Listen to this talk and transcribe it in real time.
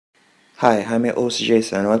Hi, I'm your host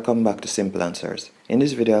Jason and welcome back to Simple Answers. In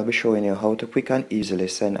this video I'll be showing you how to quick and easily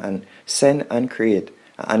send and create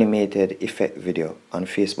an animated effect video on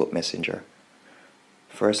Facebook Messenger.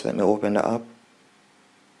 First let me open the app.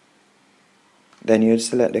 Then you'd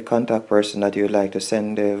select the contact person that you'd like to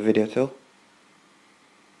send the video to.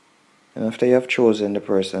 And after you have chosen the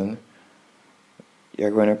person,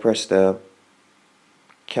 you're going to press the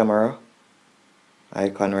camera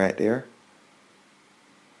icon right there.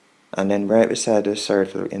 And then right beside the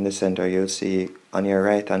circle in the center, you'll see on your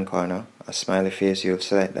right hand corner a smiley face. You'll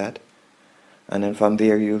select that, and then from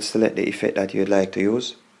there you'll select the effect that you'd like to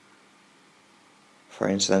use. For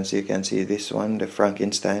instance, you can see this one, the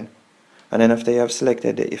Frankenstein. And then after you have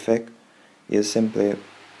selected the effect, you'll simply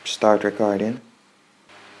start recording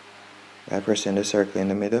by pressing the circle in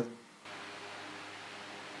the middle,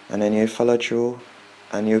 and then you follow through,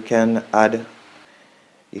 and you can add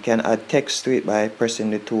text to it by pressing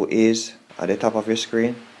the two A's at the top of your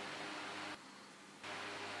screen,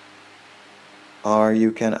 or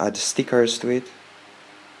you can add stickers to it,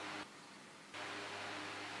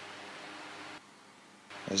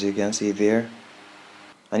 as you can see there.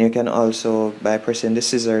 And you can also, by pressing the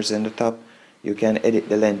scissors in the top, you can edit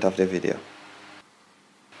the length of the video.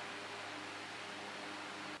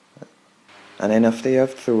 And then after you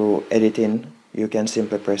have through editing, you can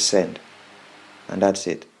simply press send, and that's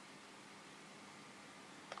it.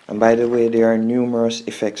 And by the way, there are numerous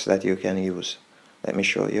effects that you can use. Let me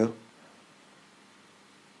show you.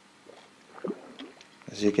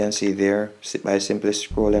 As you can see there, by simply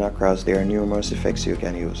scrolling across, there are numerous effects you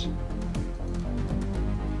can use.